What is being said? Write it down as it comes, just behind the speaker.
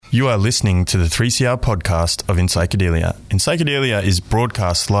You are listening to the 3CR podcast of In Psychedelia. In Psychedelia is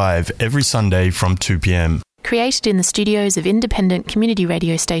broadcast live every Sunday from 2 p.m. Created in the studios of independent community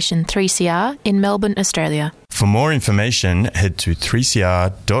radio station 3CR in Melbourne, Australia. For more information, head to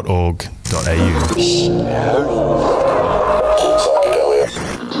 3cr.org.au.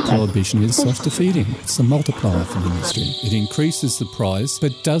 Prohibition is self-defeating. It's a multiplier for the industry. It increases the price,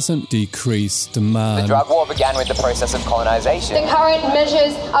 but doesn't decrease demand. The drug war began with the process of colonisation. The current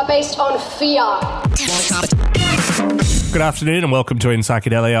measures are based on fear. Good afternoon and welcome to In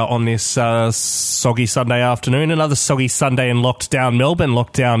Psychedelia on this soggy Sunday afternoon. Another soggy Sunday in lockdown Melbourne.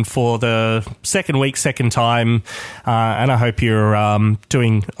 Lockdown for the second week, second time. And I hope you're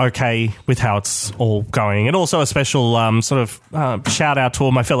doing okay with how it's all going. And also a special shout out to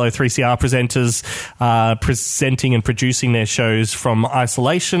all my fellow 3CR presenters presenting and producing their shows from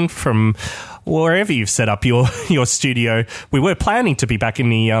isolation, from wherever you've set up your studio. We were planning to be back in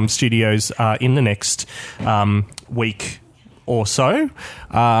the studios in the next week or so,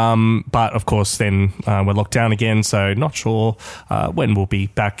 but of course then we're locked down again, so not sure when we'll be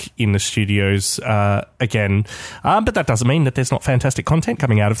back in the studios again, but that doesn't mean that there's not fantastic content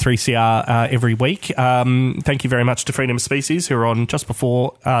coming out of 3CR every week. Thank you very much to Freedom of Species, who are on just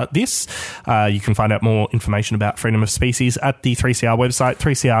before this. You can find out more information about Freedom of Species at the 3CR website,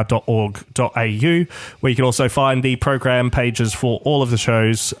 3cr.org.au, where you can also find the program pages for all of the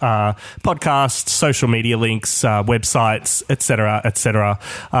shows, podcasts, social media links, websites, etc., etc.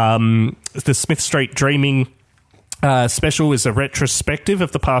 The Smith Street Dreaming special is a retrospective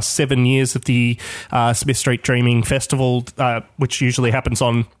of the past 7 years of the Smith Street Dreaming Festival, which usually happens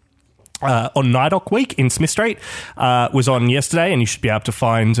on NIDOC week in Smith Street, was on yesterday, and you should be able to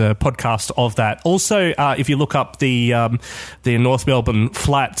find a podcast of that. Also, if you look up the North Melbourne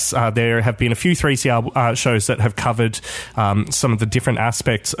flats, there have been a few 3CR shows that have covered some of the different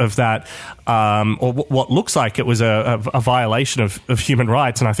aspects of that, or what looks like it was a violation of human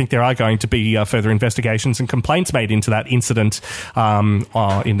rights, and I think there are going to be further investigations and complaints made into that incident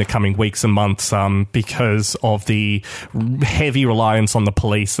in the coming weeks and months, because of the heavy reliance on the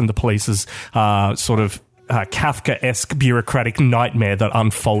police and the police's Kafka-esque bureaucratic nightmare that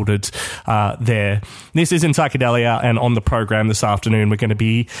unfolded there. This is In Psychedelia, and on the program this afternoon we're going to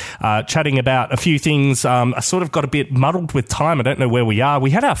be chatting about a few things. I sort of got a bit muddled with time. I don't know where we are.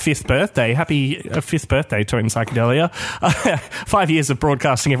 We had our 5th birthday. Happy 5th birthday to In Psychedelia. 5 years of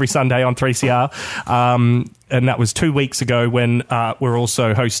broadcasting every Sunday on 3CR. And that was 2 weeks ago when we're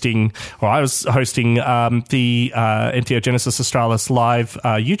also hosting, or I was hosting the Entheogenesis Australis live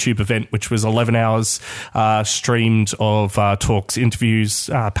YouTube event, which was 11 hours streamed of talks, interviews,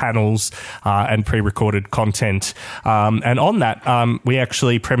 panels, and pre-recorded content. And on that, we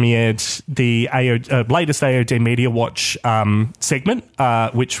actually premiered the latest AOD Media Watch segment,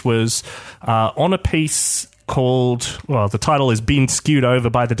 which was on a piece called, well, the title is Being Skewed Over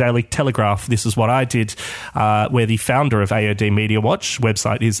by the Daily Telegraph. This is what I did, where the founder of AOD Media Watch,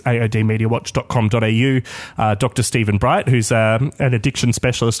 website is aodmediawatch.com.au, Dr. Stephen Bright, who's an addiction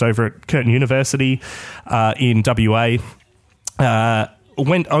specialist over at Curtin University in WA,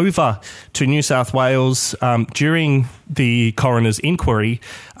 went over to New South Wales during the coroner's inquiry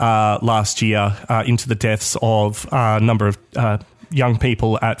last year into the deaths of a number of young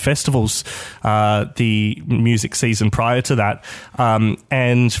people at festivals the music season prior to that,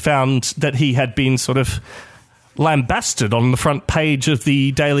 and found that he had been sort of lambasted on the front page of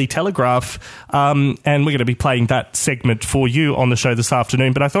the Daily Telegraph, and we're going to be playing that segment for you on the show this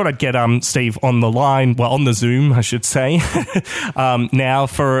afternoon. But I thought I'd get Steve on the line, well, on the Zoom, I should say, now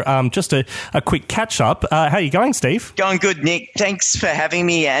for just a quick catch-up. How are you going, Steve? Going good, Nick. Thanks for having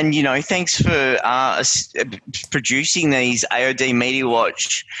me, and, thanks for producing these AOD Media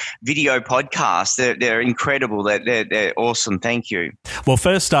Watch video podcasts. They're incredible. They're awesome. Thank you. Well,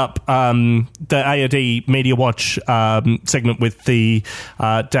 first up, the AOD Media Watch segment with the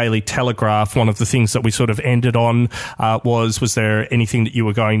Daily Telegraph. One of the things that we sort of ended on was there anything that you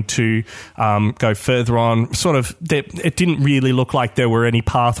were going to go further on? It didn't really look like there were any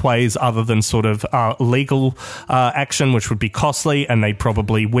pathways other than sort of legal action, which would be costly, and they'd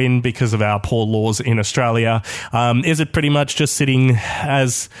probably win because of our poor laws in Australia. Is it pretty much just sitting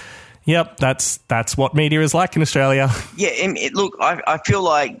as, yep, that's what media is like in Australia? Yeah, look, I feel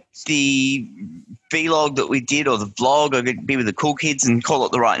like the vlog that we did, or the vlog, I could be with the cool kids and call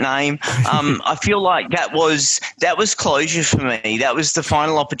it the right name. I feel like that was closure for me. That was the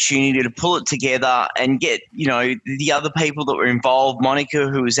final opportunity to pull it together and get, the other people that were involved, Monica,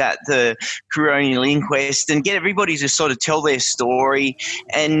 who was at the coronial inquest, and get everybody to sort of tell their story.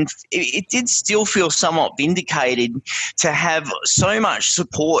 And it did still feel somewhat vindicated to have so much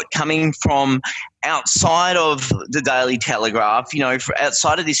support coming from outside of the Daily Telegraph,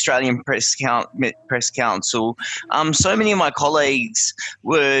 outside of the Australian Press Council. So many of my colleagues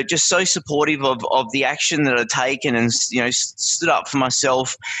were just so supportive of the action that I'd taken, and stood up for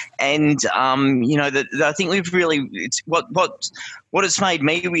myself. And I think we've really, it's what it's made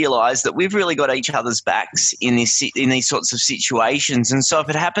me realise that we've really got each other's backs in these sorts of situations. And so if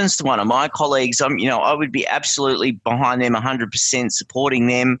it happens to one of my colleagues, I would be absolutely behind them, 100% supporting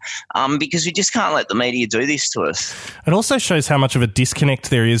them, because we just can't let the media do this to us. It also shows how much of a disconnect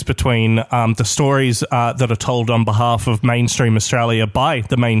there is between the stories that are told on behalf of mainstream Australia by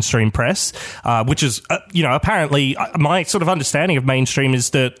the mainstream press, which is, apparently my sort of understanding of mainstream is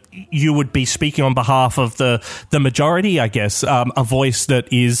that you would be speaking on behalf of the majority, I guess, a voice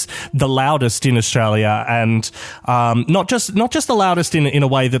that is the loudest in Australia, and not just the loudest in a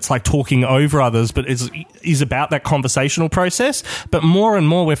way that's like talking over others, but is about that conversational process. But more and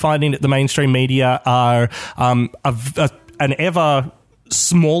more we're finding that the mainstream media are an ever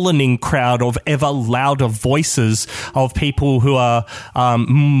smallening crowd of ever louder voices of people who are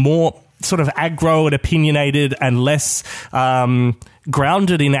more sort of aggro and opinionated and less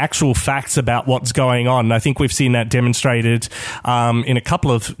grounded in actual facts about what's going on. I think we've seen that demonstrated in a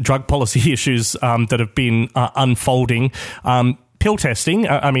couple of drug policy issues that have been unfolding. Pill testing,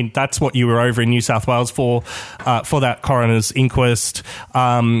 I mean, that's what you were over in New South Wales for that coroner's inquest.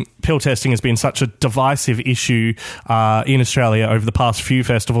 Pill testing has been such a divisive issue in Australia over the past few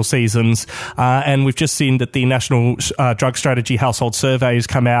festival seasons. And we've just seen that the National Drug Strategy Household Survey has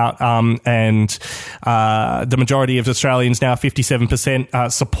come out, and the majority of Australians now,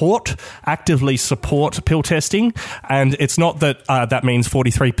 57%, actively support pill testing. And it's not that that means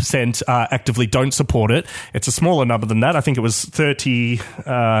 43% actively don't support it. It's a smaller number than that. I think it was 30,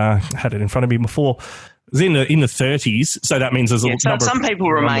 had it in front of me before. It was in the 30s, so that means there's a number. Some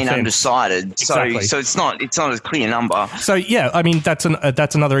people remain undecided, exactly. So it's not a clear number. So yeah, I mean that's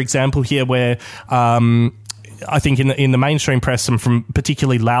another example here where I think in the mainstream press, and from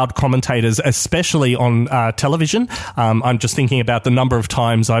particularly loud commentators, especially on television. I'm just thinking about the number of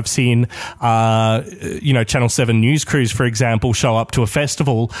times I've seen, Channel 7 news crews, for example, show up to a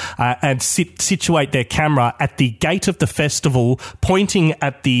festival and situate their camera at the gate of the festival, pointing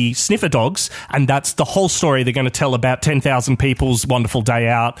at the sniffer dogs, and that's the whole story they're going to tell about 10,000 people's wonderful day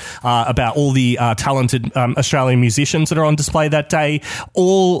out, about all the talented Australian musicians that are on display that day,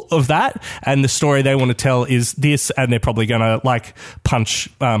 all of that, and the story they want to tell is this, and they're probably going to punch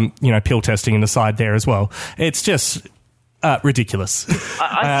pill testing in the side there as well. It's just ridiculous.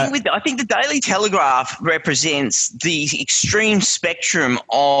 I think the Daily Telegraph represents the extreme spectrum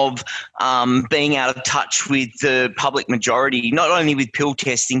of being out of touch with the public majority, not only with pill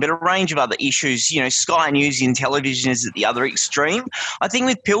testing, but a range of other issues. Sky News in television is at the other extreme. I think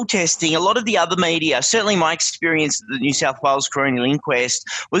with pill testing, a lot of the other media, certainly my experience at the New South Wales Coronial Inquest,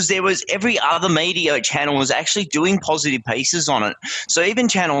 was every other media channel was actually doing positive pieces on it. So even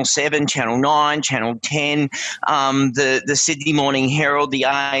Channel 7, Channel 9, Channel 10, the Sydney Morning Herald, The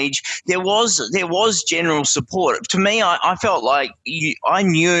Age, there was general support. To me, I felt like I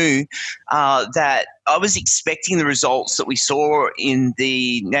knew that I was expecting the results that we saw in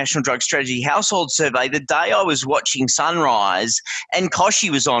the National Drug Strategy Household Survey the day I was watching Sunrise, and Koshy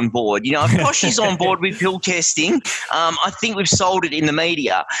was on board. If Koshy's on board with pill testing, I think we've sold it in the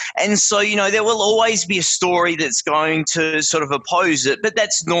media. And so, there will always be a story that's going to sort of oppose it, but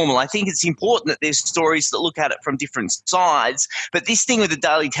that's normal. I think it's important that there's stories that look at it from different sides, but this thing with the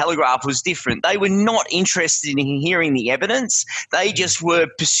Daily Telegraph was different. They were not interested in hearing the evidence. They just were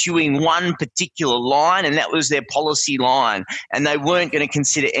pursuing one particular line, and that was their policy line, and they weren't going to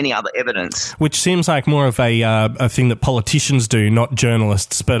consider any other evidence. Which seems like more of a thing that politicians do, not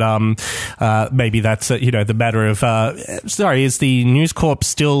journalists. But maybe that's the matter of. Is the News Corp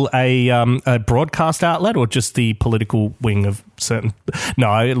still a broadcast outlet, or just the political wing of certain?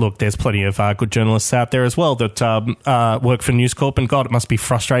 No, look, there's plenty of good journalists out there as well that work for News Corp, and God, it must be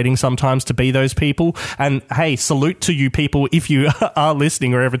frustrating sometimes to be those people. And hey, salute to you people if you are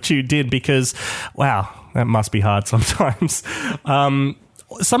listening or ever tuned in, because wow, that must be hard sometimes.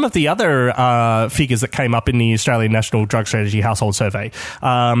 Some of the other figures that came up in the Australian National Drug Strategy Household Survey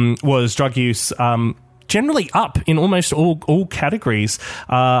was drug use generally up in almost all categories.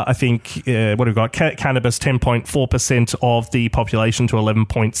 I think, what have we got? Cannabis, 10.4% of the population to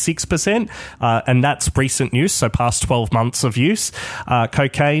 11.6%, and that's recent use, so past 12 months of use.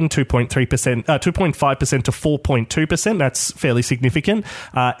 Cocaine, 2.5% to 4.2%. That's fairly significant.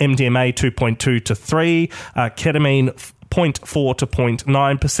 MDMA, 2.2 to 3. Ketamine, 0.4 to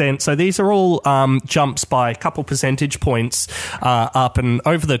 0.9%. So these are all jumps by a couple percentage points up. And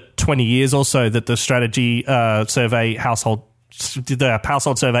over the 20 years or so that the Strategy Survey household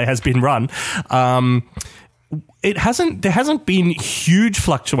survey has been run, there hasn't been huge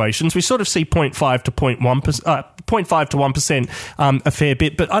fluctuations. We sort of see 0.5 to 1%, a fair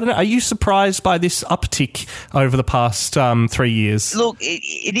bit. But I don't know, are you surprised by this uptick over the past 3 years? Look,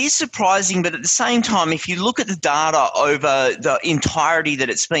 it is surprising, but at the same time, if you look at the data over the entirety that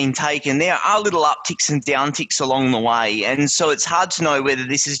it's been taken, there are little upticks and downticks along the way. And so it's hard to know whether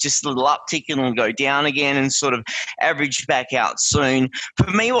this is just a little uptick and it'll go down again and sort of average back out soon.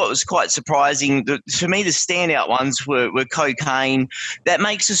 For me, what was quite surprising, for me, the standout ones were cocaine. That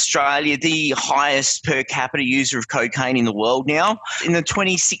makes Australia the highest per capita user of cocaine in the world now. In the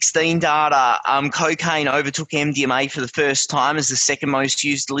 2016 data, cocaine overtook MDMA for the first time as the second most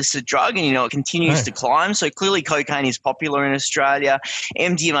used illicit drug, and it continues to climb. So clearly cocaine is popular in Australia.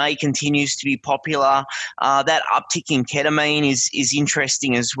 MDMA continues to be popular. That uptick in ketamine is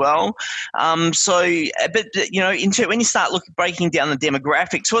interesting as well. When you start breaking down the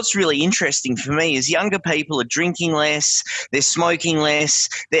demographics, what's really interesting for me is younger people are drinking less, they're smoking less,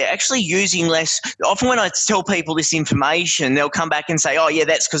 they're actually using less. Often when I tell people this information, they'll come back and say, oh yeah,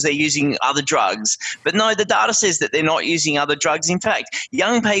 that's because they're using other drugs. But no, the data says that they're not using other drugs. In fact,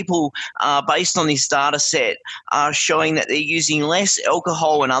 young people, based on this data set, are showing that they're using less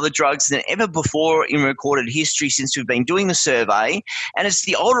alcohol and other drugs than ever before in recorded history since we've been doing the survey. And it's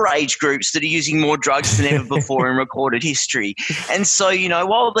the older age groups that are using more drugs than ever before in recorded history. And so,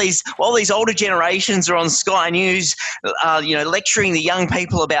 while these older generations are on Sky News, lecturing the young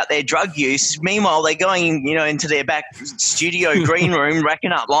people about their drug use, meanwhile they're going, into their back studio green room,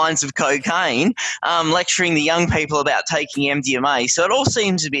 racking up lines of cocaine, lecturing the young people about taking MDMA. So it all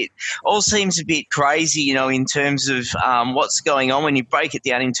seems a bit crazy, in terms of what's going on when you break it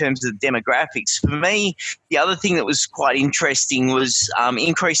down in terms of the demographics. For me, the other thing that was quite interesting was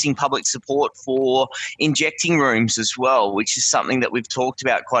increasing public support for injecting rooms as well, which is something that we've talked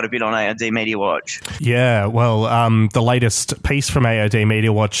about quite a bit on AOD Media Watch. Yeah, well, the latest piece from AOD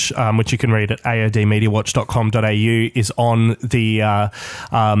Media Watch, which you can read at aodmediawatch.com.au, is on the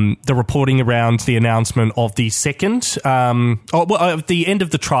reporting around the announcement of the the end of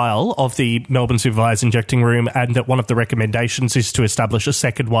the trial of the Melbourne Supervised Injecting Room, and that one of the recommendations is to establish a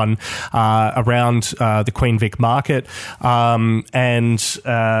second one around the Queen Vic market. And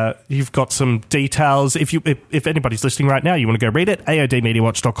you've got some details. If anybody's listening right now, you want to go read it,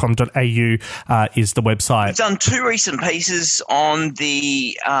 aodmediawatch.com.au is the website. We've done two recent pieces on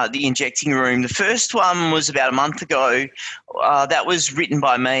the injecting room. The first one was about a month ago. That was written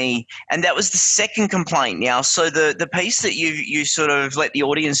by me, and that was the second complaint now. So the piece that you sort of let the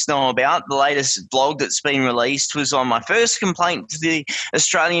audience know about, the latest blog that's been released, was on my first complaint to the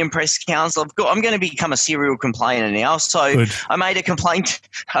Australian Press Council. I'm going to become a serial complainer now. So good. I made a complaint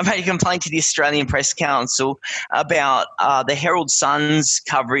to the Australian Press Council about the Herald Sun's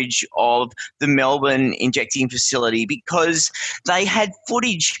coverage of the Melbourne injecting facility, because they had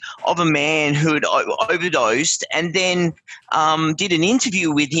footage of a man who had overdosed and then did an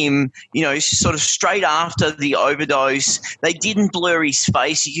interview with him, sort of straight after the overdose. They didn't blur his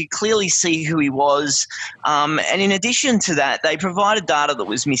face. You could clearly see who he was. And in addition to that, they provided data that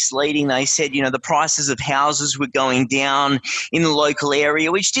was misleading. They said, the prices of houses were going down in the local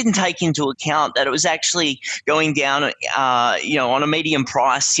area, which didn't take into account that it was actually going down, on a median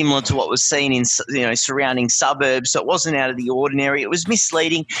price similar to what was seen in, surrounding suburbs. So it wasn't out of the ordinary. It was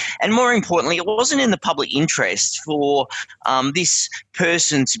misleading. And more importantly, it wasn't in the public interest for this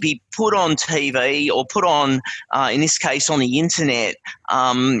person to be put on TV or put on, in this case, on the internet,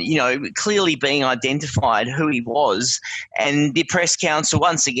 clearly being identified who he was. And the Press Council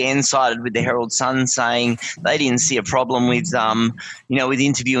once again sided with the Herald Sun, saying they didn't see a problem with, with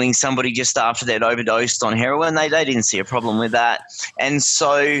interviewing somebody just after they'd overdosed on heroin. They didn't see a problem with that. And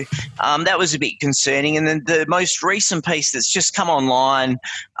so that was a bit concerning. And then the most recent piece that's just come online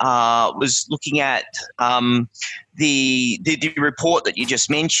was looking at the report that you just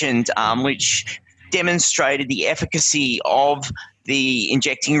mentioned, which demonstrated the efficacy of the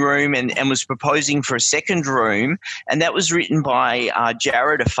injecting room and was proposing for a second room. And that was written by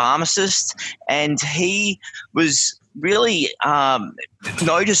Jared, a pharmacist, and he was really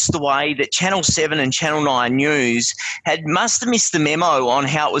noticed the way that Channel 7 and Channel 9 News must have missed the memo on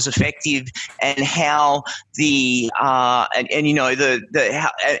how it was effective and how and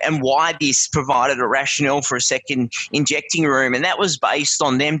why this provided a rationale for a second injecting room. And that was based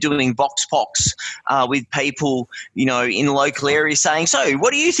on them doing vox pops with people, in local areas saying, so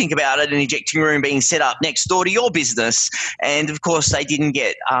what do you think about it, an injecting room being set up next door to your business? And of course they didn't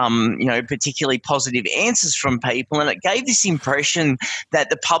get, particularly positive answers from people. And it gave this impression that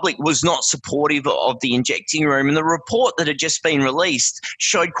the public was not supportive of the injecting room. And the report that had just been released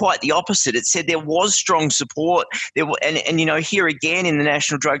showed quite the opposite. It said there was strong support. Here again in the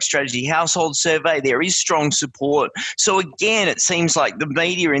National Drug Strategy Household Survey, there is strong support. So again, it seems like the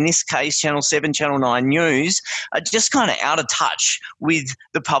media, in this case, Channel 7, Channel 9 News, are just kind of out of touch with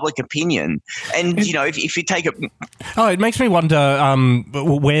the public opinion. And, if you take it... Oh, it makes me wonder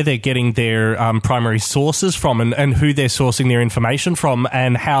where they're getting their primary sources from and who they're sourcing their information from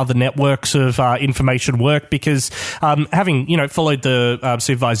and how the networks of information work, because having, followed the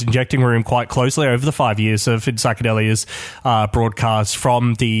supervised injecting room quite closely over the 5 years of In Psychedelia's broadcast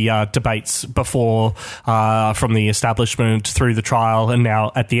from the debates before, from the establishment through the trial and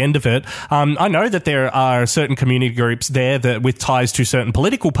now at the end of it, I know that there are certain community groups there that with ties to certain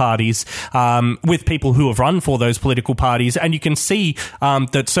political parties, with people who have run for those political parties, and you can see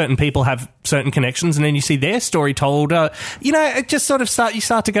that certain people have certain connections, and then you see their story told. It just sort of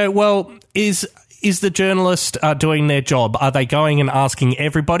start to go, well, is the journalist doing their job? Are they going and asking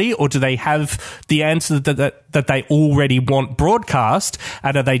everybody, or do they have the answer that they already want broadcast,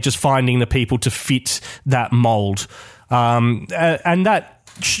 and are they just finding the people to fit that mould? And that...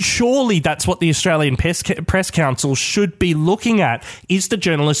 Surely that's what the Australian Press Council should be looking at. Is the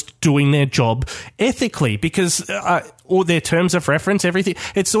journalist doing their job ethically? Because all their terms of reference, everything,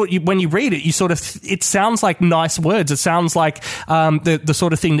 it's when you read it, it sounds like nice words. It sounds like the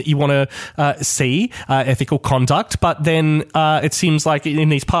sort of thing that you want to see, ethical conduct. But then it seems like in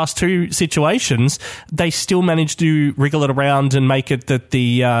these past two situations, they still managed to wriggle it around and make it that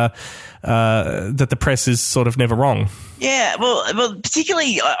the press is sort of never wrong. Yeah, well,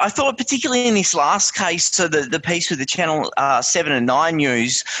 I thought particularly in this last case, so the piece with the Channel 7 and 9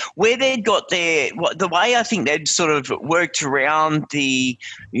 News, where they'd got the way I think they'd sort of worked around the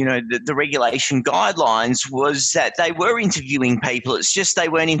regulation guidelines was that they were interviewing people. It's just they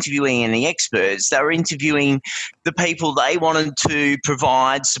weren't interviewing any experts. They were interviewing the people they wanted to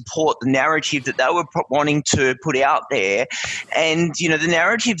support the narrative that they were wanting to put out there. And, the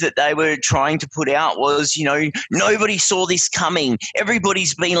narrative that they were trying to put out was, nobody saw this coming.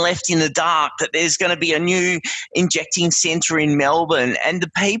 Everybody's been left in the dark that there's going to be a new injecting centre in Melbourne. And the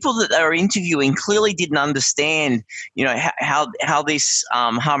people that they were interviewing clearly didn't understand, how this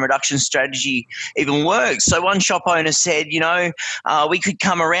harm reduction strategy even works. So one shop owner said, we could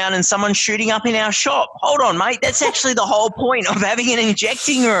come around and someone's shooting up in our shop. Hold on, mate. That's actually the whole point of having an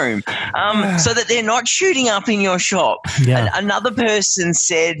injecting room, so that they're not shooting up in your shop. Yeah. Another person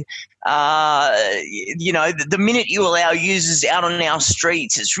said, the minute you allow users out on our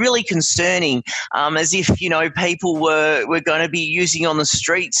streets, it's really concerning, as if, people were going to be using on the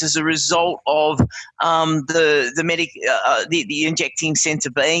streets as a result of the injecting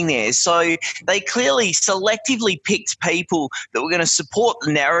centre being there. So they clearly selectively picked people that were going to support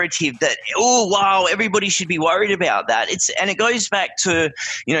the narrative that, oh, wow, everybody should be worried about that. And it goes back to,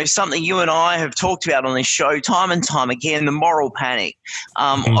 something you and I have talked about on this show time and time again, the moral panic.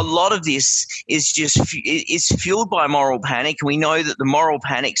 A lot of this is fueled by moral panic, and we know that the moral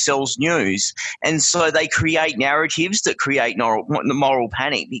panic sells news, and so they create narratives that create moral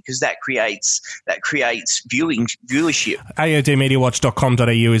panic because that creates viewership.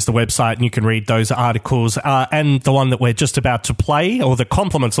 AODmediawatch.com.au is the website, and you can read those articles, and the one that we're just about to play, or the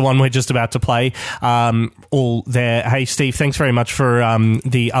complements the one we're just about to play, all there. Hey, Steve, thanks very much for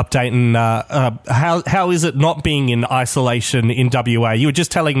the update. And how is it not being in isolation in WA? You were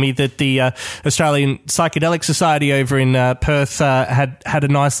just telling me that the Australian Psychedelic Society over in Perth had a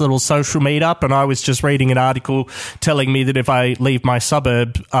nice little social meetup, and I was just reading an article telling me that if I leave my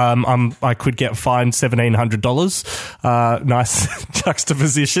suburb, I could get fined $1,700. Nice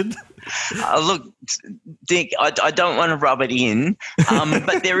juxtaposition. Look, Dick, I don't want to rub it in,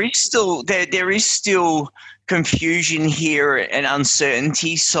 but there is still confusion here and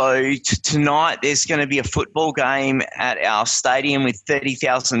uncertainty. So tonight there's going to be a football game at our stadium with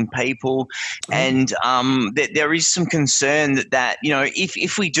 30,000 people, and there is some concern that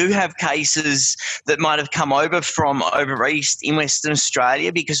if we do have cases that might have come over from over east in Western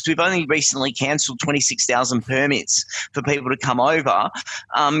Australia, because we've only recently cancelled 26,000 permits for people to come over,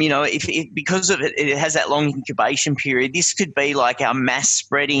 if because of it has that long incubation period, this could be like our mass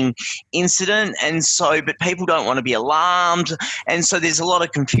spreading incident, but people don't want to be alarmed, and so there's a lot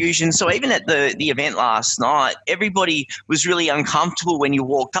of confusion. So even at the event last night, everybody was really uncomfortable when you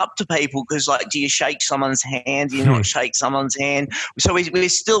walked up to people, because like, do you shake someone's hand? Do you not shake someone's hand? So we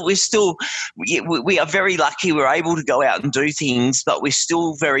are very lucky we're able to go out and do things, but we're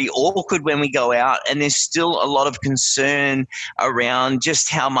still very awkward when we go out, and there's still a lot of concern around just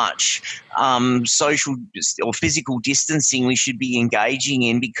how much social or physical distancing we should be engaging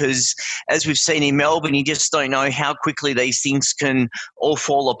in, because as we've seen in Melbourne, you just don't know how quickly these things can all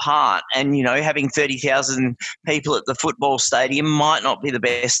fall apart. And, having 30,000 people at the football stadium might not be the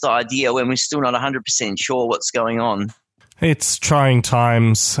best idea when we're still not 100% sure what's going on. It's trying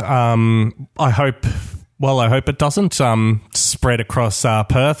times. I hope it doesn't spread across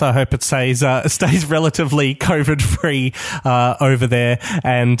Perth. I hope it stays relatively COVID-free over there.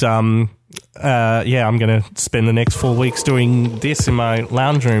 And I'm going to spend the next 4 weeks doing this in my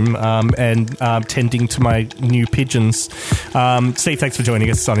lounge room and tending to my new pigeons. Steve, thanks for joining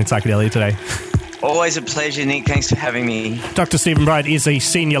us on In Psychedelia today. Always a pleasure, Nick. Thanks for having me. Dr. Stephen Bright is a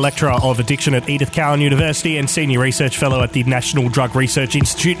Senior Lecturer of Addiction at Edith Cowan University and Senior Research Fellow at the National Drug Research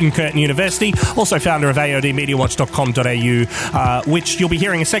Institute in Curtin University. Also founder of AODmediawatch.com.au, which you'll be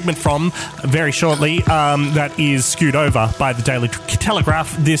hearing a segment from very shortly that is skewed over by the Daily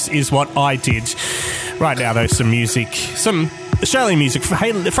Telegraph. This is what I did. Right now, though, some music. Some Australian music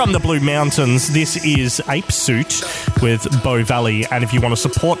from the Blue Mountains. This is Ape Suit with Bow Valley, and if you want to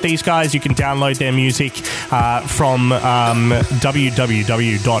support these guys, you can download their music from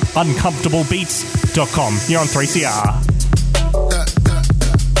www.uncomfortablebeats.com. You're on 3CR.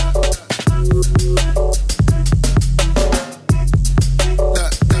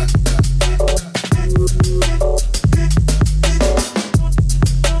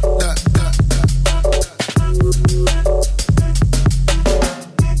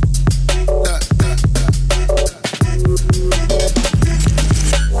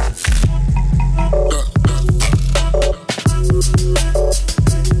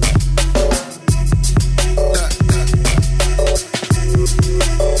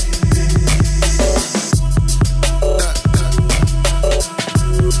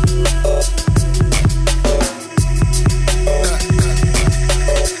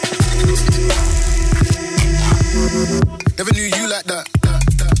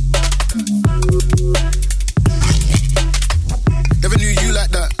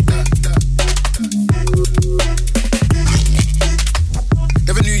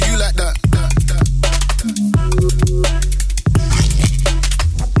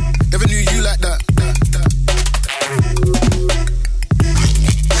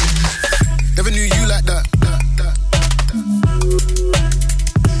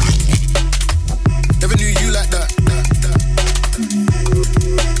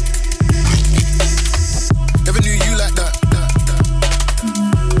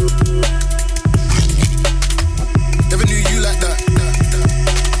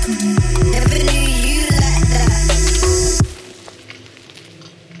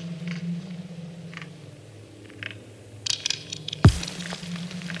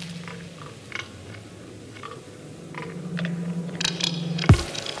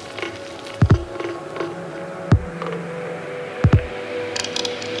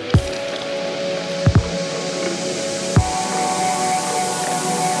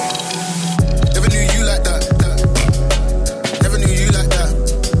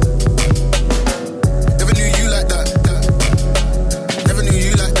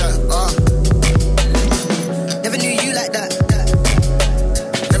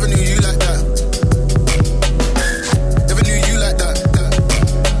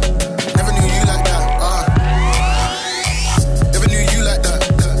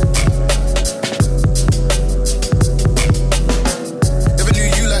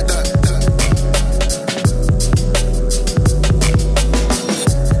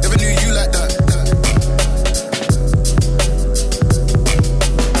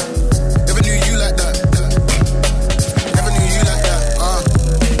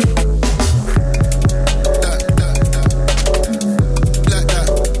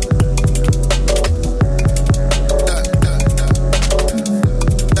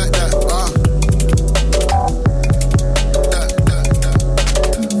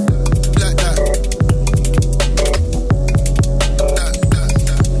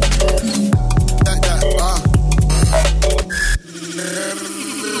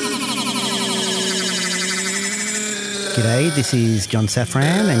 G'day, this is John Safran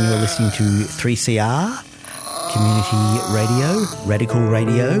and you're listening to 3CR, Community Radio, Radical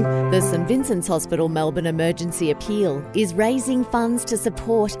Radio. The St Vincent's Hospital Melbourne Emergency Appeal is raising funds to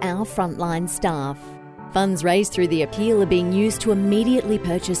support our frontline staff. Funds raised through the appeal are being used to immediately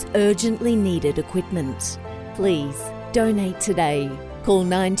purchase urgently needed equipment. Please donate today. Call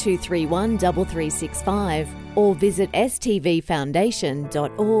 9231 3365 or visit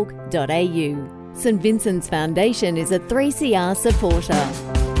stvfoundation.org.au. St Vincent's Foundation is a 3CR supporter.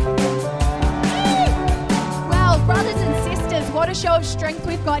 Well, brothers and sisters, what a show of strength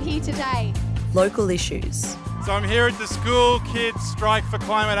we've got here today. Local issues. So I'm here at the School Kids Strike for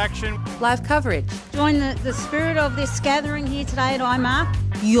Climate Action. Live coverage. Join the spirit of this gathering here today at IMARC.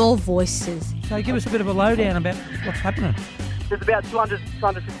 Your voices. So give us a bit of a lowdown about what's happening. There's about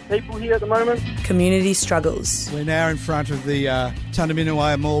 250 people here at the moment. Community struggles. We're now in front of the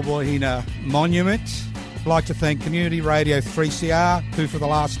Tundaminawaya Maulboyheenner Monument. I'd like to thank Community Radio 3CR, who for the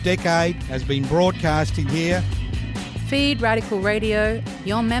last decade has been broadcasting here. Feed Radical Radio.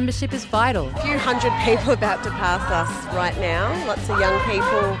 Your membership is vital. A few hundred people about to pass us right now. Lots of young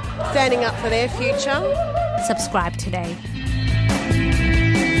people standing up for their future. Subscribe today.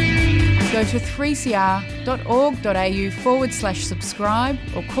 Go to 3cr.org.au/subscribe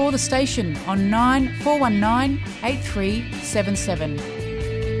or call the station on 9419 8377.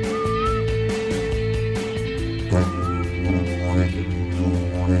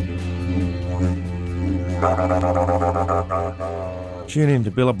 Tune in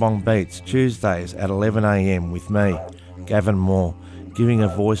to Billabong Beats Tuesdays at 11 a.m. with me, Gavin Moore, giving a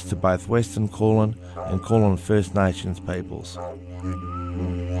voice to both Western Kulin and Kulin First Nations peoples.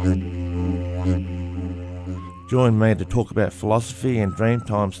 Join me to talk about philosophy and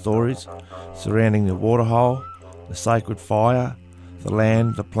Dreamtime stories surrounding the waterhole, the sacred fire, the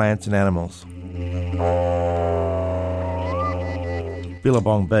land, the plants and animals.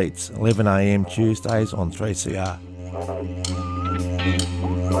 Billabong Beats, 11 a.m. Tuesdays on 3CR.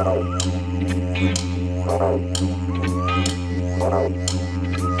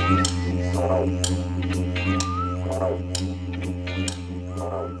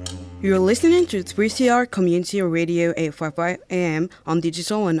 You're listening to 3CR Community Radio 855 AM on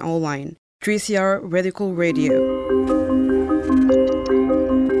digital and online. 3CR Radical Radio.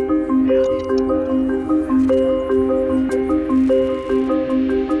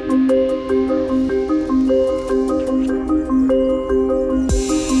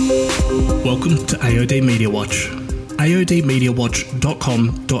 Welcome to AOD Media Watch.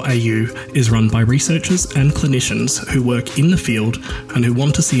 AODmediawatch.com.au is run by researchers and clinicians who work in the field and who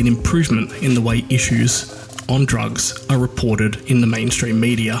want to see an improvement in the way issues on drugs are reported in the mainstream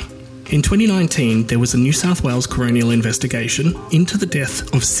media. In 2019, there was a New South Wales coronial investigation into the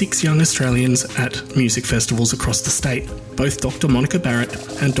death of 6 young Australians at music festivals across the state. Both Dr. Monica Barrett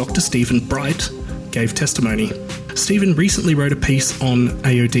and Dr. Stephen Bright gave testimony. Stephen recently wrote a piece on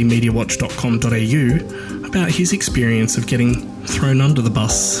aodmediawatch.com.au about his experience of getting thrown under the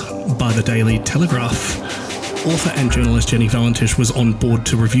bus by the Daily Telegraph. Author and journalist Jenny Valentish was on board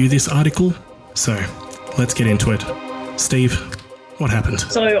to review this article, so let's get into it. Steve, what happened?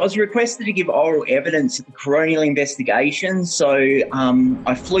 So I was requested to give oral evidence at the coronial investigation. So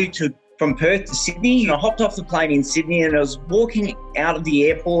I flew from Perth to Sydney. I hopped off the plane in Sydney and I was walking out of the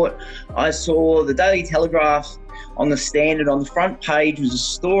airport. I saw the Daily Telegraph on the Standard. On the front page was a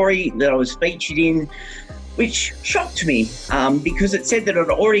story that I was featured in, which shocked me because it said that I'd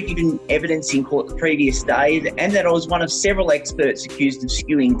already given evidence in court the previous day and that I was one of several experts accused of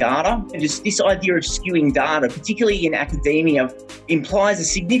skewing data. And just this idea of skewing data, particularly in academia, implies a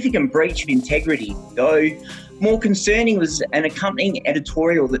significant breach of integrity, though more concerning was an accompanying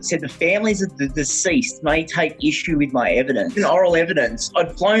editorial that said the families of the deceased may take issue with my evidence. In oral evidence,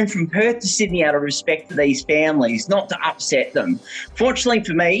 I'd flown from Perth to Sydney out of respect to these families, not to upset them. Fortunately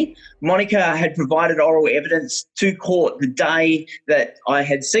for me, Monica had provided oral evidence to court the day that I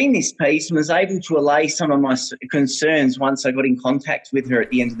had seen this piece and was able to allay some of my concerns once I got in contact with her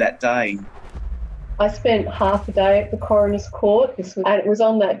at the end of that day. I spent half a day at the coroner's court, and it was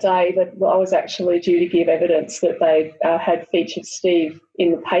on that day that I was actually due to give evidence that they had featured Steve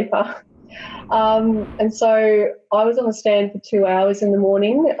in the paper. And so I was on the stand for 2 hours in the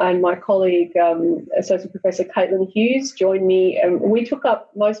morning, and my colleague, Associate Professor Caitlin Hughes, joined me, and we took up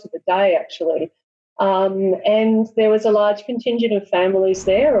most of the day actually. And there was a large contingent of families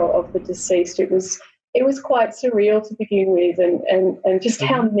there of the deceased. It was quite surreal to begin with, and just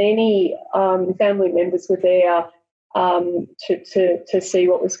how many family members were there to see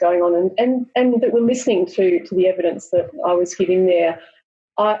what was going on and that were listening to the evidence that I was giving there.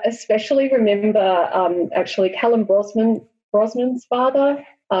 I especially remember actually Callum Brosnan's father.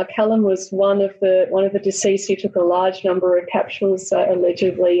 Callum was one of the deceased who took a large number of capsules,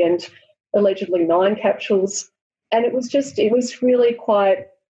 allegedly 9 capsules, and it was really quite.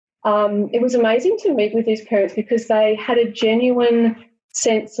 It was amazing to meet with these parents because they had a genuine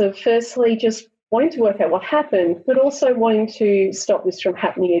sense of, firstly, just wanting to work out what happened, but also wanting to stop this from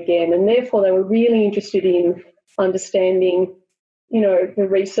happening again. And therefore, they were really interested in understanding, the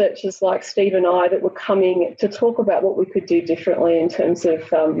researchers like Steve and I that were coming to talk about what we could do differently in terms of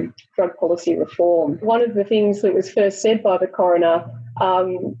drug policy reform. One of the things that was first said by the coroner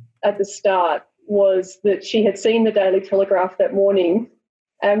at the start was that she had seen the Daily Telegraph that morning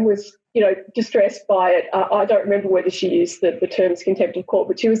and was, distressed by it. I don't remember whether she used the terms contempt of court,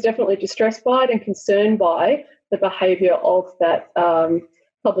 but she was definitely distressed by it and concerned by the behaviour of that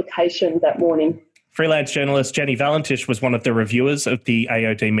publication that morning. Freelance journalist Jenny Valentish was one of the reviewers of the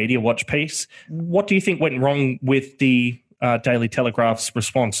AOD Media Watch piece. What do you think went wrong with the Daily Telegraph's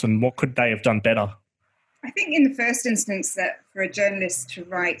response, and what could they have done better? I think in the first instance that for a journalist to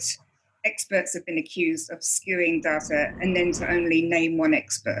write experts have been accused of skewing data and then to only name one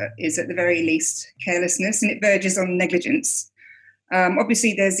expert is at the very least carelessness, and it verges on negligence.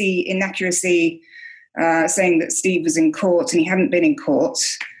 Obviously, there's the inaccuracy saying that Steve was in court and he hadn't been in court.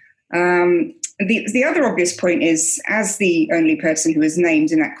 The other obvious point is, as the only person who was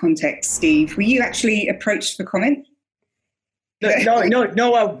named in that context, Steve, were you actually approached for comment? No,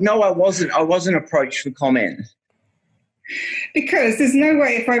 I wasn't. I wasn't approached for comment. Because there's no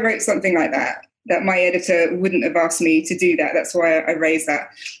way if I wrote something like that my editor wouldn't have asked me to do that. That's why I raised that.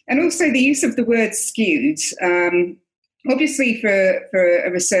 And also the use of the word skewed. Obviously, for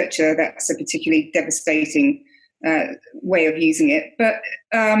a researcher, that's a particularly devastating way of using it. But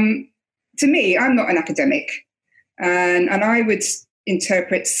to me, I'm not an academic. And I would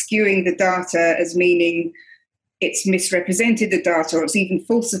interpret skewing the data as meaning it's misrepresented the data or it's even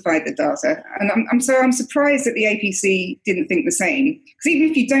falsified the data. And I'm surprised that the APC didn't think the same. Because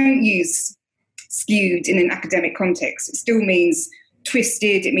even if you don't use skewed in an academic context, it still means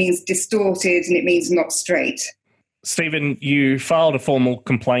twisted, it means distorted, and it means not straight. Stephen, you filed a formal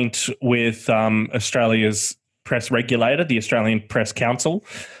complaint with Australia's press regulator, the Australian Press Council.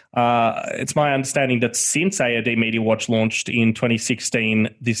 It's my understanding that since AOD Media Watch launched in 2016,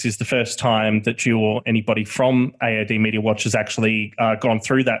 this is the first time that you or anybody from AOD Media Watch has actually gone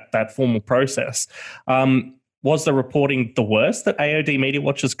through that formal process. Was the reporting the worst that AOD Media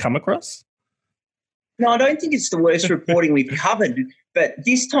Watch has come across? No, I don't think it's the worst reporting we've covered, but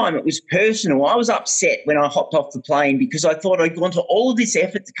this time it was personal. I was upset when I hopped off the plane because I thought I'd gone to all of this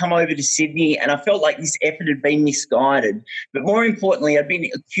effort to come over to Sydney and I felt like this effort had been misguided. But more importantly, I'd been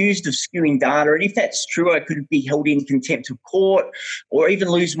accused of skewing data, and if that's true, I could be held in contempt of court or even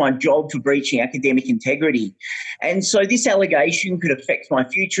lose my job for breaching academic integrity. And so this allegation could affect my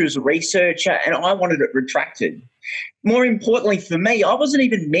future as a researcher, and I wanted it retracted. More importantly for me, I wasn't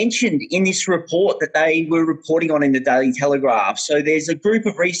even mentioned in this report that they were reporting on in the Daily Telegraph. So there's a group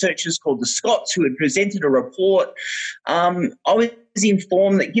of researchers called the Scots who had presented a report. I was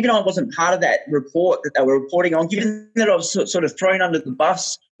informed that given I wasn't part of that report that they were reporting on, given that I was sort of thrown under the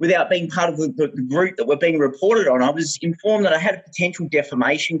bus without being part of the group that were being reported on, I was informed that I had a potential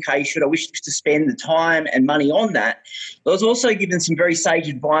defamation case should I wish to spend the time and money on that. But I was also given some very sage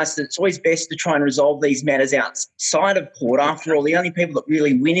advice that it's always best to try and resolve these matters outside of court. After all, the only people that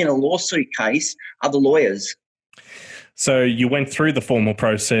really win in a lawsuit case are the lawyers. So you went through the formal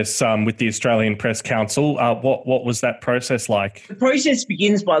process with the Australian Press Council. What was that process like? The process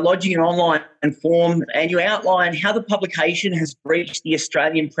begins by lodging an online form, and you outline how the publication has breached the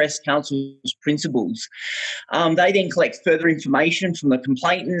Australian Press Council's principles. They then collect further information from the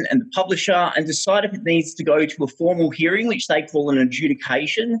complainant and the publisher and decide if it needs to go to a formal hearing, which they call an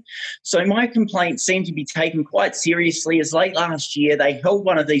adjudication. So my complaint seemed to be taken quite seriously, as late last year they held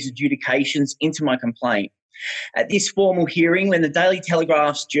one of these adjudications into my complaint. At this formal hearing, when the Daily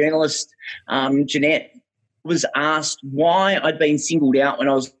Telegraph's journalist, Jeanette, was asked why I'd been singled out when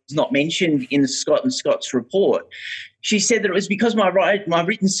I was not mentioned in the Scott and Scott's report, she said that it was because my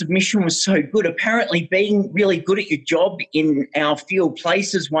written submission was so good. Apparently being really good at your job in our field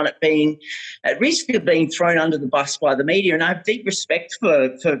places one at being at risk of being thrown under the bus by the media. And I have deep respect for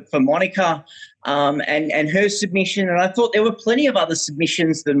Monica and her submission, and I thought there were plenty of other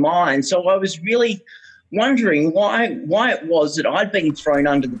submissions than mine. So I was really wondering why it was that I'd been thrown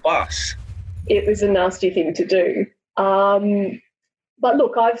under the bus. It was a nasty thing to do. But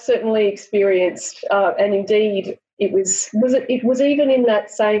look, I've certainly experienced, and indeed, It was even in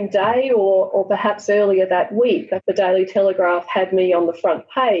that same day or perhaps earlier that week. The Daily Telegraph had me on the front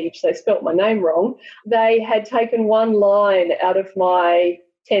page. They spelt my name wrong. They had taken one line out of my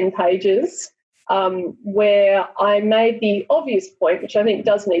 10 pages where I made the obvious point, which I think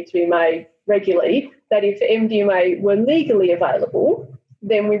does need to be made regularly, that if MDMA were legally available,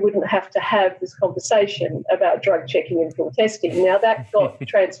 then we wouldn't have to have this conversation about drug checking and pill testing. Now, that got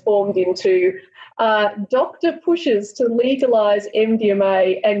transformed into doctor pushes to legalise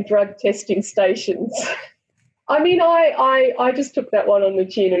MDMA and drug testing stations. I mean, I just took that one on the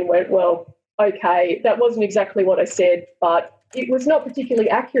chin and went, well, okay, that wasn't exactly what I said, but it was not particularly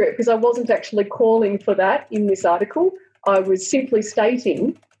accurate because I wasn't actually calling for that in this article. I was simply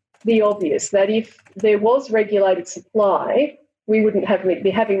stating the obvious, that if there was regulated supply, we wouldn't be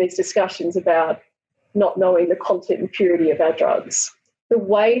having these discussions about not knowing the content and purity of our drugs. The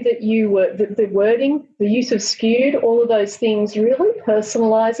way that you were, the wording, the use of skewed, all of those things really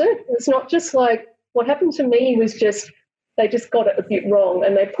personalise it. It's not just like what happened to me was just they just got it a bit wrong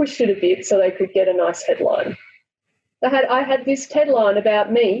and they pushed it a bit so they could get a nice headline. I had this headline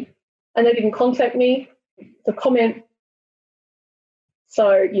about me and they didn't contact me to comment.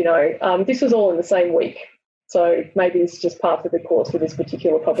 So, this was all in the same week. So maybe it's just part of the course for this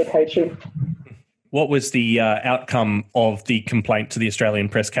particular publication. What was the outcome of the complaint to the Australian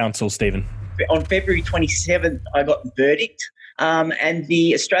Press Council, Stephen? On February 27th, I got the verdict. And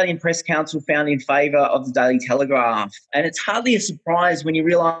the Australian Press Council found in favour of the Daily Telegraph. And it's hardly a surprise when you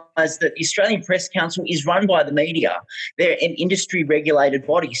realise that the Australian Press Council is run by the media. They're an industry-regulated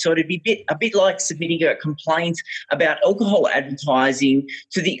body. So it'd be a bit like submitting a complaint about alcohol advertising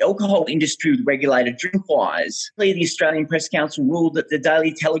to the alcohol industry regulated Drinkwise. The Australian Press Council ruled that the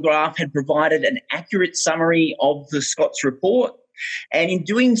Daily Telegraph had provided an accurate summary of the Scott's report. And in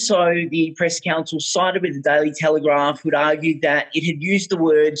doing so, the Press Council sided with the Daily Telegraph, who'd argued that it had used the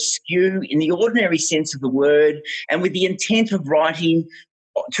word skew in the ordinary sense of the word and with the intent of writing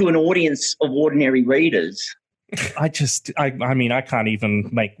to an audience of ordinary readers. I can't even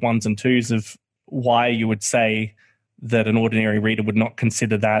make ones and twos of why you would say that an ordinary reader would not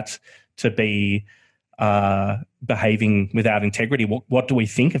consider that to be behaving without integrity. What do we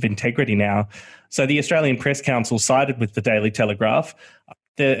think of integrity now? So the Australian Press Council sided with the Daily Telegraph.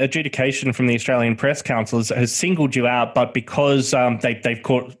 The adjudication from the Australian Press Council has singled you out, but because they've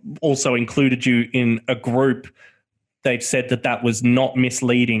also included you in a group, they've said that was not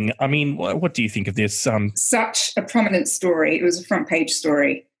misleading. I mean, what do you think of this? Such a prominent story. It was a front page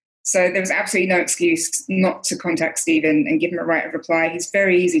story. So there was absolutely no excuse not to contact Stephen and give him a right of reply. He's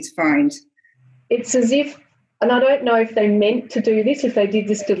very easy to find. It's as if, and I don't know if they meant to do this, if they did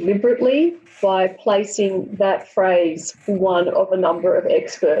this deliberately by placing that phrase, one of a number of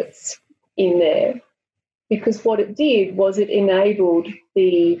experts, in there. Because what it did was it enabled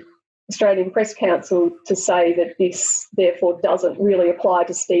the Australian Press Council to say that this therefore doesn't really apply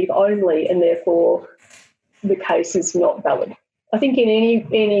to Steve only and therefore the case is not valid. I think in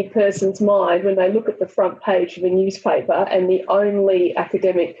any person's mind, when they look at the front page of a newspaper and the only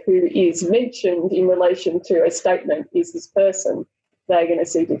academic who is mentioned in relation to a statement is this person, they're going to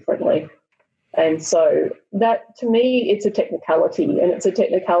see differently. And so that, to me, it's a technicality, and it's a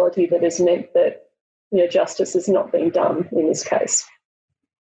technicality that has meant that justice has not been done in this case.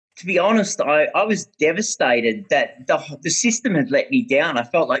 To be honest, I was devastated that the system had let me down. I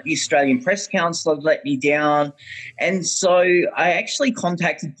felt like the Australian Press Council had let me down. And so I actually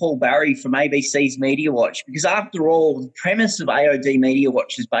contacted Paul Barry from ABC's Media Watch because, after all, the premise of AOD Media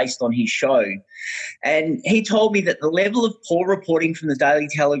Watch is based on his show. And he told me that the level of poor reporting from the Daily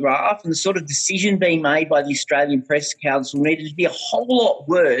Telegraph and the sort of decision being made by the Australian Press Council needed to be a whole lot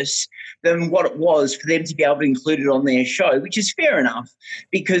worse than what it was for them to be able to include it on their show, which is fair enough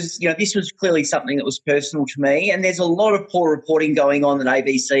because, this was clearly something that was personal to me, and there's a lot of poor reporting going on that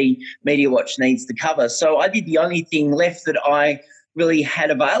ABC Media Watch needs to cover. So I did the only thing left that I really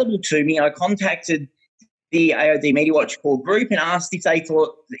had available to me. I contacted the AOD Media Watch core group and asked if they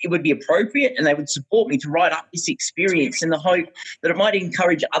thought it would be appropriate and they would support me to write up this experience in the hope that it might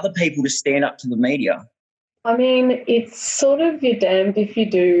encourage other people to stand up to the media. I mean, it's sort of you're damned if you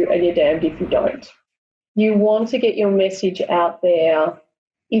do and you're damned if you don't. You want to get your message out there.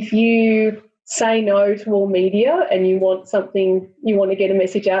 If you say no to all media and you want to get a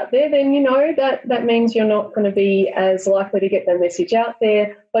message out there, then that means you're not going to be as likely to get that message out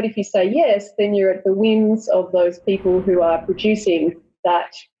there. But if you say yes, then you're at the whims of those people who are producing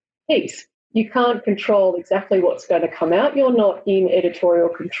that piece. You can't control exactly what's going to come out. You're not in editorial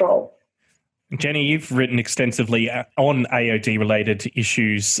control. Jenny, you've written extensively on AOD-related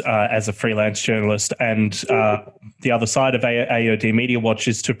issues as a freelance journalist, and the other side of AOD Media Watch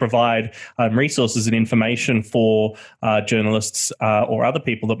is to provide resources and information for journalists or other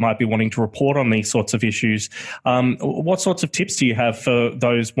people that might be wanting to report on these sorts of issues. What sorts of tips do you have for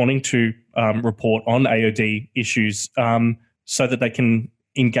those wanting to report on AOD issues so that they can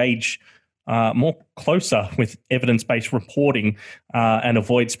engage more closer with evidence-based reporting and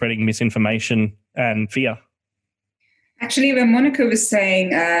avoid spreading misinformation and fear? Actually, when Monica was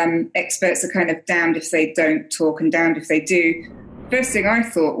saying experts are kind of damned if they don't talk and damned if they do, first thing I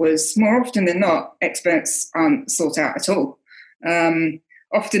thought was more often than not, experts aren't sought out at all.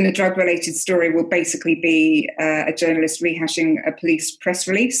 Often a drug-related story will basically be a journalist rehashing a police press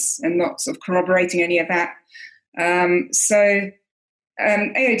release and not sort of corroborating any of that.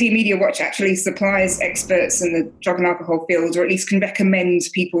 AOD Media Watch actually supplies experts in the drug and alcohol field, or at least can recommend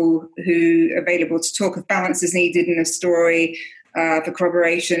people who are available to talk if balance is needed in a story for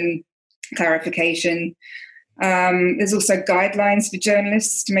corroboration, clarification. There's also guidelines for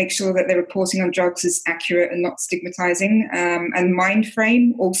journalists to make sure that their reporting on drugs is accurate and not stigmatizing. And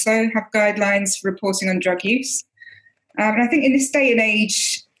Mindframe also have guidelines for reporting on drug use. And I think in this day and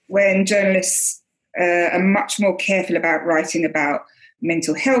age, when journalists are much more careful about writing about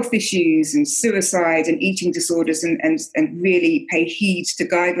mental health issues and suicide and eating disorders and really pay heed to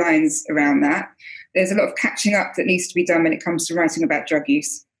guidelines around that, there's a lot of catching up that needs to be done when it comes to writing about drug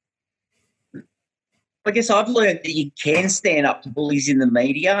use. I guess I've learned that you can stand up to bullies in the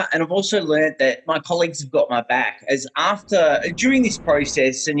media, and I've also learned that my colleagues have got my back. As during this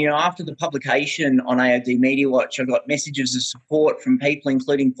process, and after the publication on AOD Media Watch, I got messages of support from people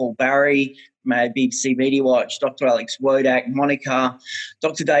including Paul Barry from BBC Media Watch, Dr. Alex Wodak, Monica,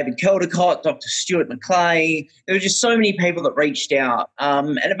 Dr. David Caldecott, Dr. Stuart McClay. There were just so many people that reached out,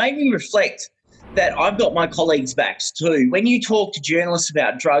 and it made me reflect that I've got my colleagues' backs too. When you talk to journalists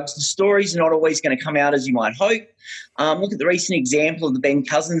about drugs, the stories are not always going to come out as you might hope. Look at the recent example of the Ben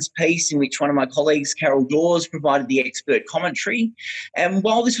Cousins piece in which one of my colleagues, Carol Dawes, provided the expert commentary. And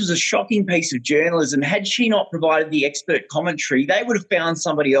while this was a shocking piece of journalism, had she not provided the expert commentary, they would have found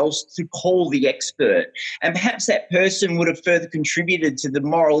somebody else to call the expert. And perhaps that person would have further contributed to the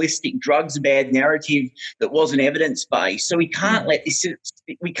moralistic drugs bad narrative that wasn't evidence-based. So we can't let this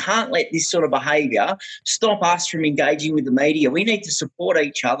sort of behaviour stop us from engaging with the media. We need to support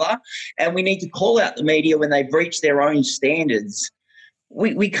each other, and we need to call out the media when they breach their own standards.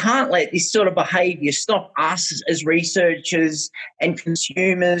 We can't let this sort of behaviour stop us as researchers and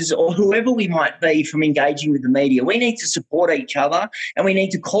consumers or whoever we might be from engaging with the media. We need to support each other, and we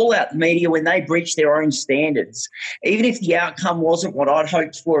need to call out the media when they breach their own standards. Even if the outcome wasn't what I'd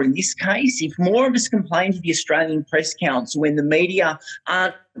hoped for in this case, if more of us complain to the Australian Press Council when the media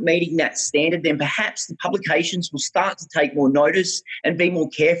aren't meeting that standard, then perhaps the publications will start to take more notice and be more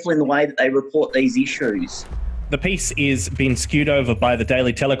careful in the way that they report these issues. The piece is being skewed over by the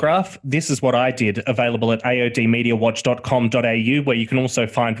Daily Telegraph. This is what I did, available at aodmediawatch.com.au, where you can also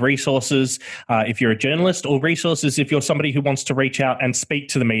find resources if you're a journalist, or resources if you're somebody who wants to reach out and speak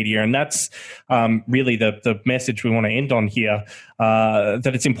to the media. And that's really the message we want to end on here,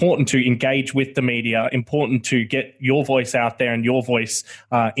 that it's important to engage with the media, important to get your voice out there and your voice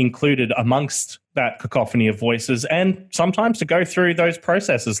included amongst that cacophony of voices, and sometimes to go through those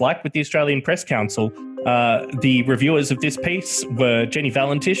processes, like with the Australian Press Council. The reviewers of this piece were Jenny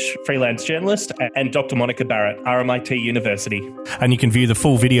Valentish, freelance journalist, and Dr. Monica Barrett, RMIT University. And you can view the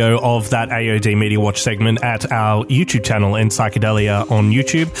full video of that AOD Media Watch segment at our YouTube channel, In Psychedelia on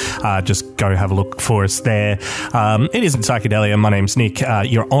YouTube. Just go have a look for us there. It isn't Psychedelia. My name's Nick.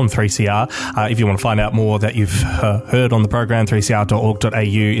 You're on 3CR. If you want to find out more that you've heard on the program, 3cr.org.au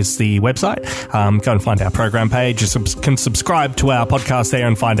is the website. Go and find our program page. You can subscribe to our podcast there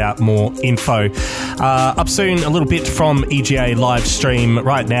and find out more info. Up soon, a little bit from EGA live stream.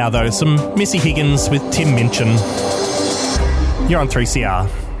 Right now, though, some Missy Higgins with Tim Minchin. You're on 3CR.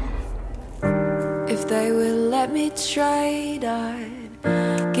 If they will let me trade,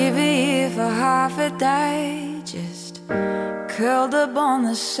 I'd give a year for half a day. Just curled up on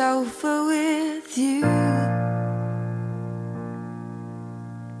the sofa with you.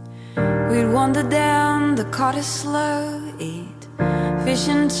 We'd wander down the Cottesloe, eat fish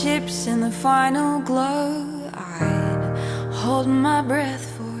and chips in the final glow. I'd hold my breath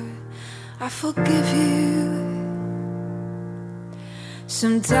for I forgive you.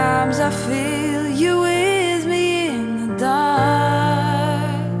 Sometimes I feel you with me in the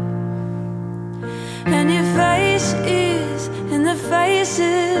dark, and your face is in the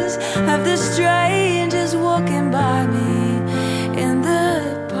faces of the strangers walking by me in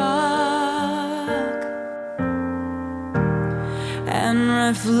the park.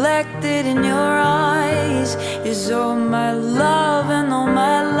 reflected in your eyes is all my love and all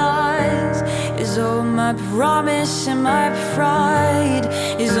my lies, is all my promise and my pride,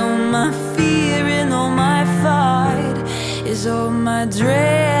 is all my fear and all my fight, is all my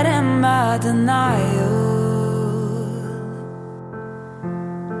dread and my denial.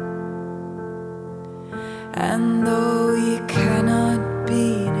 And though we cannot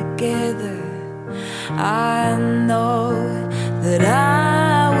be together, I know that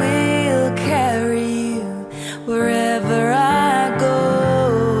I will carry you wherever I go.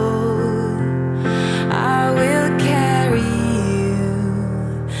 I will carry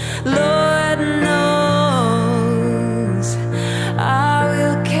you, Lord knows I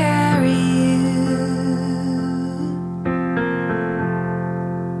will carry you.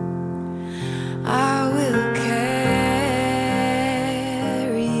 I will carry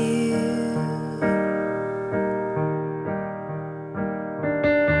you.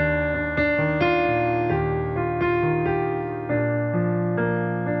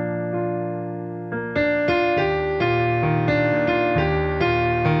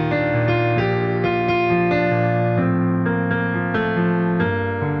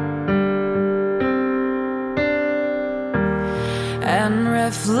 And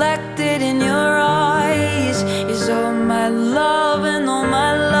reflected in your eyes is all my love and all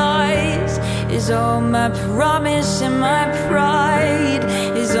my lies, is all my promise and my pride,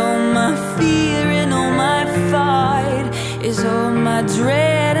 is all my fear and all my fight, is all my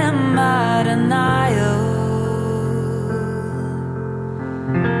dread and my denial.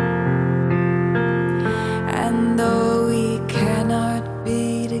 And though we cannot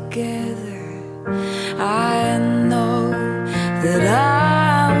be together, I know that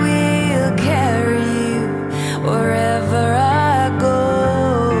I will carry you wherever I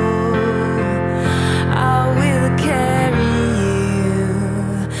go. I will carry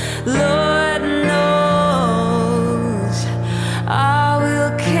you, Lord knows I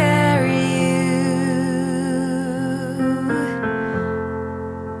will carry you.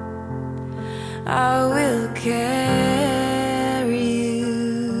 I will carry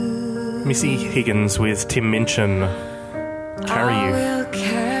you. Missy Higgins with Tim Minchin. Carry you. I will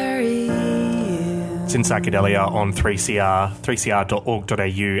carry you. It's in Psychedelia on 3CR, 3cr.org.au,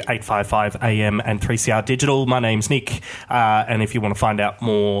 855 AM and 3CR Digital. My name's Nick, and if you want to find out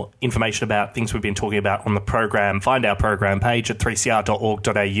more information about things we've been talking about on the program, find our program page at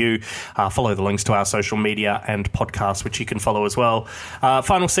 3cr.org.au. Follow the links to our social media and podcasts, which you can follow as well.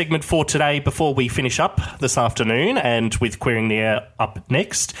 Final segment for today before we finish up this afternoon, and with Queering the Air up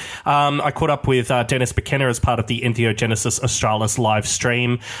next. I caught up with Dennis McKenna as part of the Entheogenesis Australis live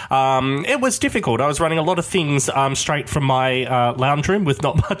stream. It was difficult. I was running a lot of things straight from my lounge room with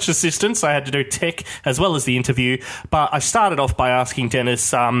not much assistance. I had to do tech as well as the interview. But I started off by asking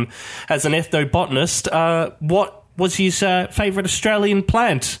Dennis, as an ethnobotanist, what was his favourite Australian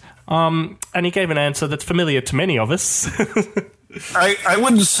plant? And he gave an answer that's familiar to many of us. I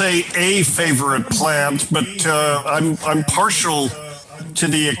wouldn't say a favourite plant, but I'm partial to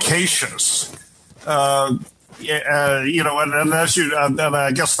the acacias. And as you, and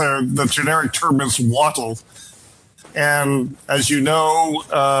I guess the generic term is wattle. And as you know,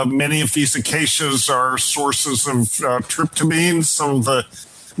 many of these acacias are sources of tryptamine, some of the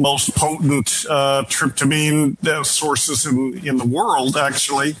most potent tryptamine sources in the world,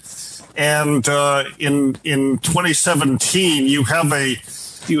 actually. And in 2017, you have a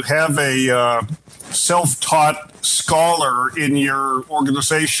self-taught scholar in your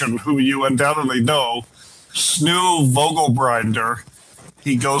organization who you undoubtedly know, Snu Vogelbinder.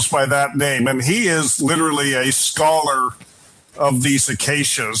 He goes by that name, and he is literally a scholar of these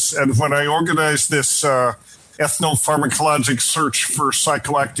acacias. And when I organized this ethnopharmacologic search for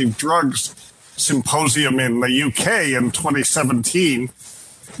psychoactive drugs symposium in the UK in 2017,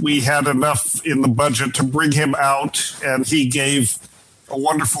 we had enough in the budget to bring him out, and he gave a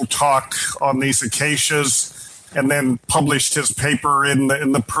wonderful talk on these acacias and then published his paper in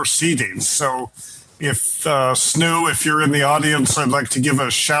the proceedings. So if Snu, if you're in the audience, I'd like to give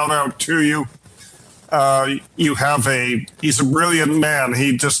a shout out to you. He's a brilliant man.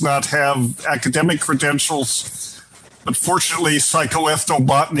 He does not have academic credentials, but fortunately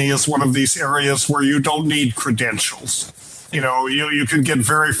psychoethnobotany is one of these areas where you don't need credentials. You can get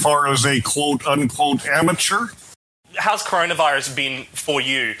very far as a quote unquote amateur. How's coronavirus been for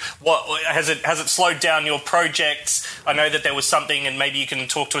you? What has it slowed down your projects? I know that there was something, and maybe you can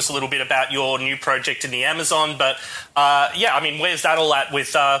talk to us a little bit about your new project in the Amazon. But where's that all at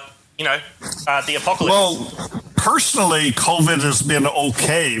with the apocalypse? Well, personally, COVID has been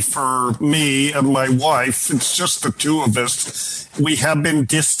okay for me and my wife. It's just the two of us. We have been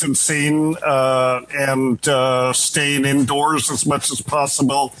distancing and staying indoors as much as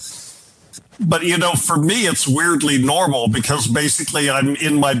possible. But, for me, it's weirdly normal because basically I'm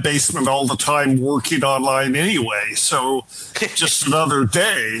in my basement all the time working online anyway. So just another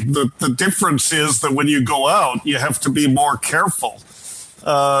day. The difference is that when you go out, you have to be more careful.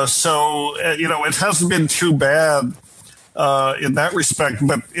 It hasn't been too bad in that respect.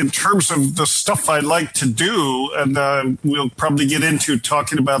 But in terms of the stuff I like to do, and we'll probably get into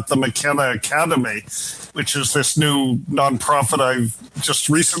talking about the McKenna Academy, which is this new nonprofit I've just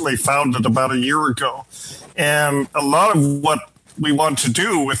recently founded about a year ago. And a lot of what we want to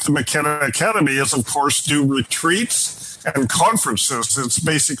do with the McKenna Academy is, of course, do retreats and conferences. It's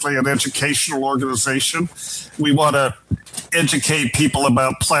basically an educational organization. We want to educate people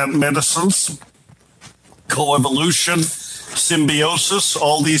about plant medicines, coevolution, symbiosis,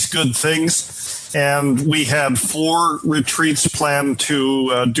 all these good things. And we had 4 retreats planned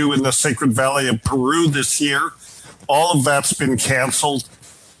to do in the Sacred Valley of Peru this year. All of that's been canceled.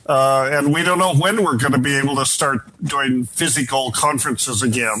 And we don't know when we're going to be able to start doing physical conferences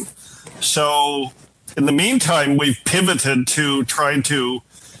again. So in the meantime, we've pivoted to trying to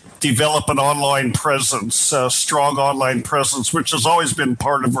develop an online presence, a strong online presence, which has always been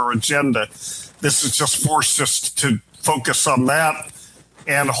part of our agenda. This has just forced us to focus on that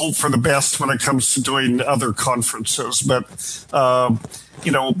and hope for the best when it comes to doing other conferences. But,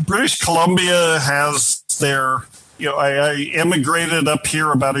 British Columbia has their, I emigrated up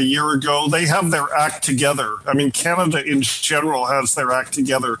here about a year ago. They have their act together. I mean, Canada in general has their act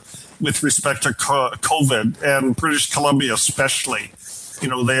together with respect to COVID, and British Columbia especially.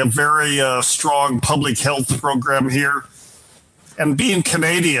 They have very strong public health program here. And being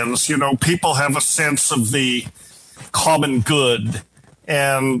Canadians, people have a sense of the common good.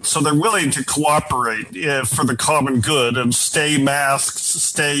 And so they're willing to cooperate for the common good and stay masked,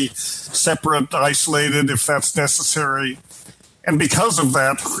 stay separate, isolated if that's necessary. And because of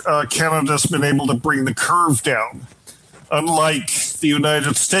that, Canada's been able to bring the curve down. Unlike the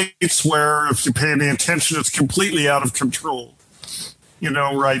United States, where if you pay any attention, it's completely out of control.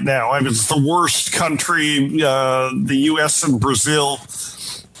 Right now. I mean, it's the worst country, the U.S. and Brazil.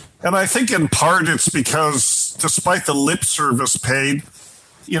 And I think in part it's because despite the lip service paid,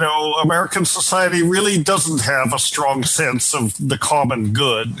 American society really doesn't have a strong sense of the common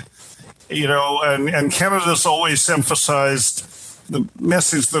good, and Canada's always emphasized the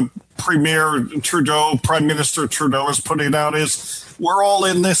message the Prime Minister Trudeau is putting out is we're all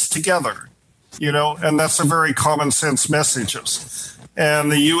in this together, and that's a very common sense message.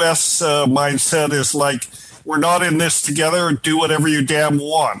 And the U.S. mindset is like, we're not in this together, do whatever you damn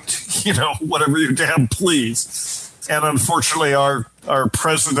want, whatever you damn please. And unfortunately, our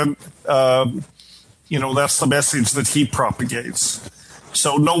president, that's the message that he propagates.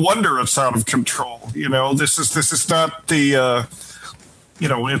 So no wonder it's out of control. This is not the,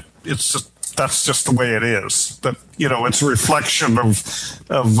 it's just, that's just the way it is. That, it's a reflection of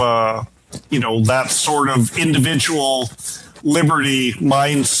that sort of individual liberty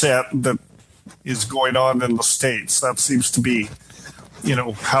mindset that is going on in the States. That seems to be,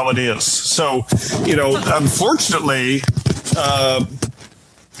 how it is. So, unfortunately,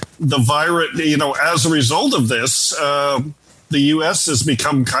 the virus, as a result of this, the U.S. has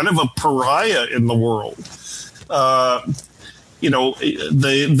become kind of a pariah in the world.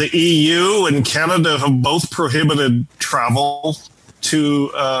 The EU and Canada have both prohibited travel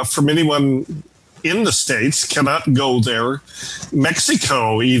from anyone in the States, cannot go there.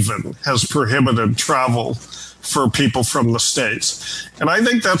 Mexico even has prohibited travel for people from the States. And I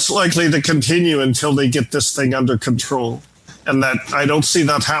think that's likely to continue until they get this thing under control. And that I don't see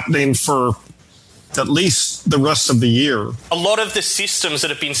that happening for at least the rest of the year. A lot of the systems that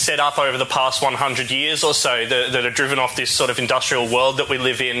have been set up over the past 100 years or so that are driven off this sort of industrial world that we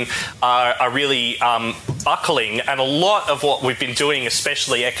live in are really buckling. And a lot of what we've been doing,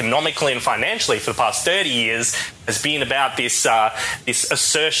 especially economically and financially for the past 30 years, has been about this this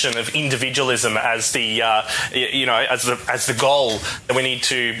assertion of individualism as the as the goal, that we need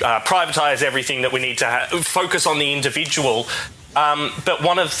to privatize everything, that we need to focus on the individual. But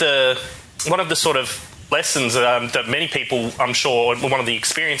one of the sort of lessons that many people, I'm sure, one of the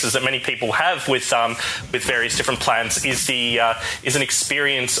experiences that many people have with various different plants is an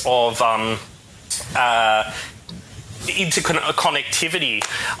experience of interconnectivity.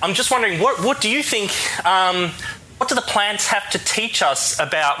 I'm just wondering, what do you think what do the plants have to teach us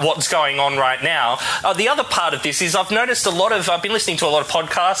about what's going on right now? The other part of this is I've noticed I've been listening to a lot of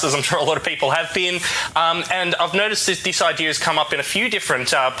podcasts, as I'm sure a lot of people have been, and I've noticed this idea has come up in a few different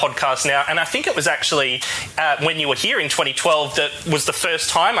podcasts now, and I think it was actually when you were here in 2012 that was the first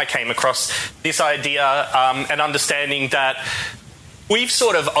time I came across this idea and understanding that we've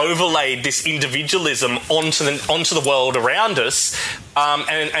sort of overlaid this individualism onto the world around us,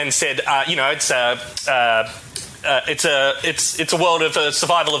 and said, it's a world of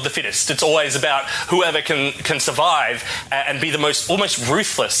survival of the fittest. It's always about whoever can survive and be the almost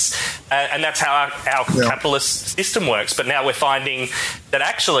ruthless, and that's how our capitalist system works. But now we're finding that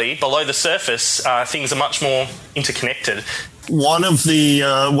actually below the surface, things are much more interconnected. One of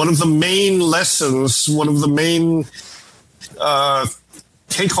the main lessons, one of the main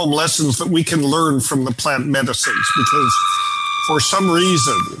take-home lessons that we can learn from the plant medicines, because for some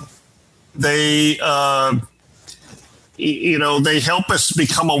reason they help us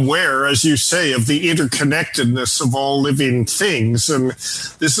become aware, as you say, of the interconnectedness of all living things. And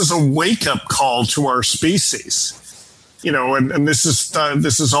this is a wake-up call to our species. And this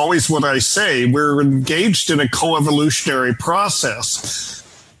is always what I say. We're engaged in a coevolutionary process,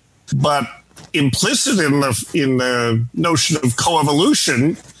 but implicit in the notion of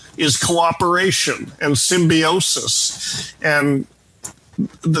coevolution is cooperation and symbiosis. And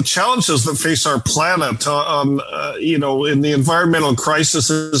the challenges that face our planet, in the environmental crisis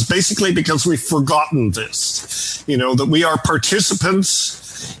is basically because we've forgotten this, that we are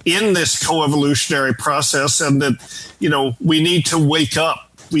participants in this coevolutionary process, and that, we need to wake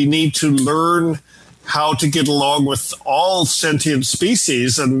up. We need to learn how to get along with all sentient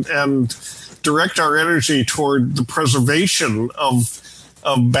species and direct our energy toward the preservation of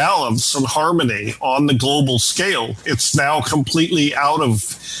balance and harmony on the global scale. It's now completely out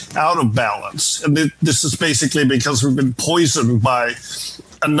of balance. And this is basically because we've been poisoned by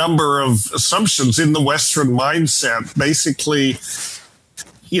a number of assumptions in the Western mindset. Basically,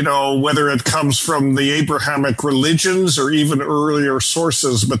 whether it comes from the Abrahamic religions or even earlier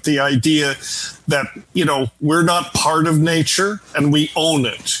sources, but the idea that, we're not part of nature and we own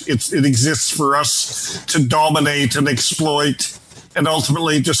it. It exists for us to dominate and exploit and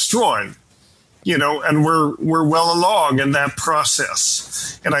ultimately destroy, and we're well along in that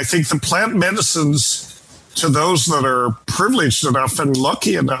process. And I think the plant medicines, to those that are privileged enough and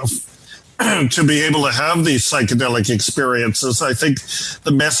lucky enough to be able to have these psychedelic experiences, I think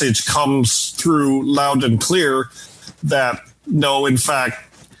the message comes through loud and clear that, no, in fact,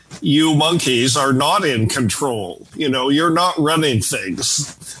 you monkeys are not in control. You're not running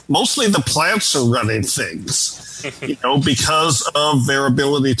things. Mostly the plants are running things. Because of their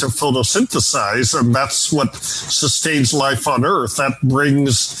ability to photosynthesize, and that's what sustains life on Earth. That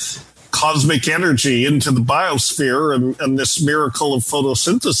brings cosmic energy into the biosphere, and this miracle of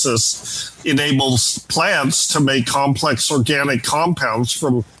photosynthesis enables plants to make complex organic compounds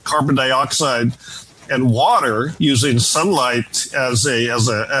from carbon dioxide and water using sunlight as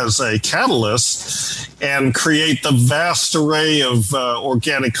a catalyst, and create the vast array of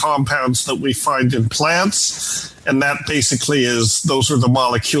organic compounds that we find in plants. And that basically those are the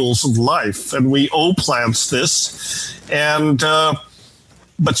molecules of life. And we owe plants this. And,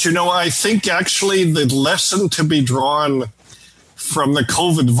 but I think actually the lesson to be drawn from the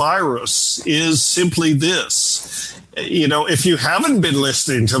COVID virus is simply this. If you haven't been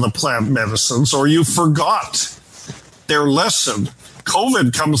listening to the plant medicines, or you forgot their lesson,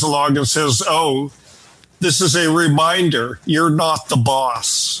 COVID comes along and says, oh, this is a reminder, you're not the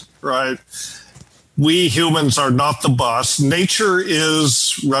boss, right? We humans are not the boss. Nature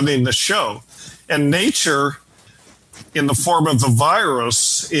is running the show. And nature, in the form of the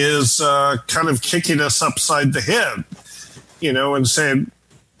virus, is kind of kicking us upside the head, and saying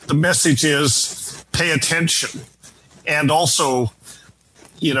the message is pay attention. And also,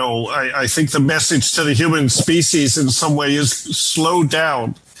 I think the message to the human species in some way is slow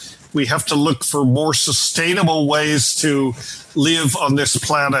down. We have to look for more sustainable ways to live on this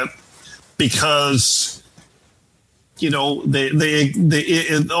planet, because, all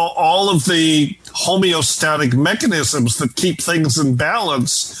of the homeostatic mechanisms that keep things in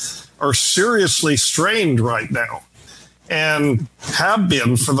balance are seriously strained right now, and have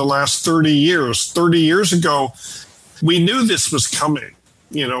been for the last 30 years. 30 years ago, we knew this was coming.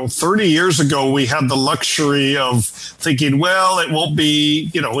 30 years ago, we had the luxury of thinking, well, it won't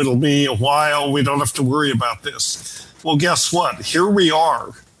be, it'll be a while. We don't have to worry about this. Well, guess what? Here we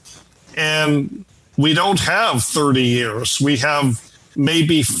are. And we don't have 30 years. We have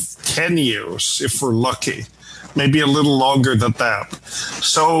maybe 10 years, if we're lucky, maybe a little longer than that.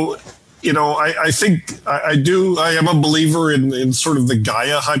 So I think I am a believer in sort of the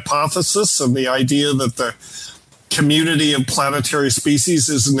Gaia hypothesis and the idea that the community of planetary species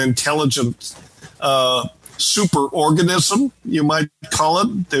is an intelligent superorganism, you might call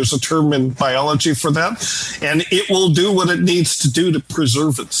it. There's a term in biology for that. And it will do what it needs to do to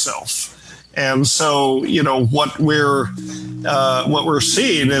preserve itself. And so, what we're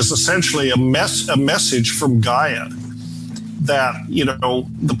seeing is essentially a message from Gaia that,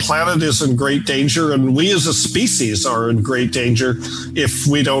 the planet is in great danger, and we as a species are in great danger if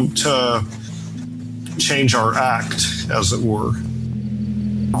we don't change our act, as it were.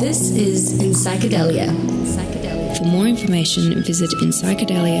 This is In Psychedelia. For more information, visit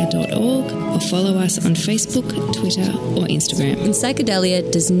inpsychedelia.org or follow us on Facebook, Twitter or Instagram. In Psychedelia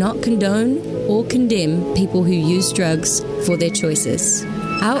does not condone or condemn people who use drugs for their choices.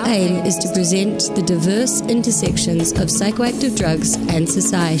 Our aim is to present the diverse intersections of psychoactive drugs and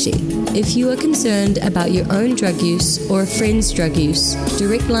society. If you are concerned about your own drug use or a friend's drug use,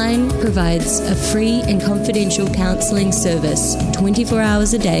 Direct Line provides a free and confidential counselling service 24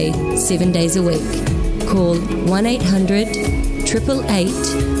 hours a day, 7 days a week. Call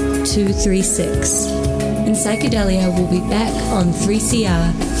 1-800-888-236. And Psychedelia will be back on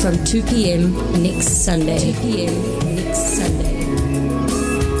 3CR from 2 p.m. next Sunday.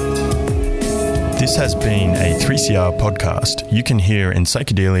 This has been a 3CR podcast. You can hear In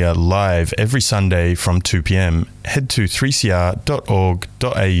Psychedelia live every Sunday from 2 p.m. Head to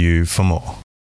 3cr.org.au for more.